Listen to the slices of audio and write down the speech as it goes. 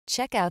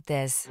Check out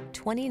this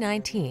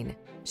 2019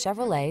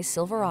 Chevrolet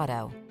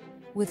Silverado.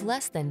 With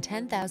less than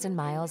 10,000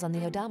 miles on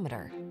the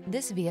odometer,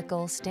 this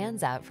vehicle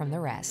stands out from the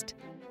rest.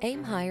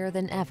 Aim higher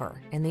than ever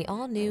in the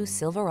all-new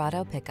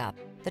Silverado pickup,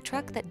 the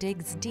truck that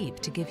digs deep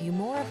to give you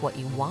more of what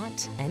you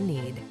want and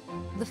need.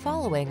 The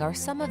following are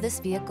some of this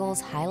vehicle's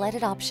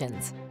highlighted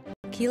options: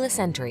 keyless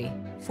entry,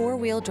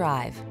 four-wheel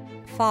drive,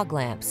 fog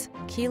lamps,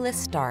 keyless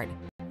start,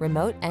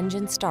 remote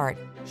engine start,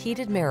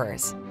 heated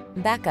mirrors,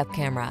 backup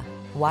camera,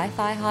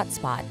 Wi-Fi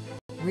hotspot,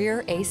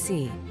 rear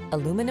AC,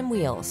 aluminum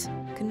wheels.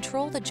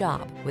 Control the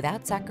job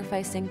without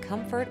sacrificing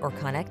comfort or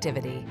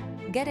connectivity.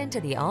 Get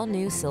into the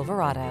all-new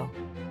Silverado.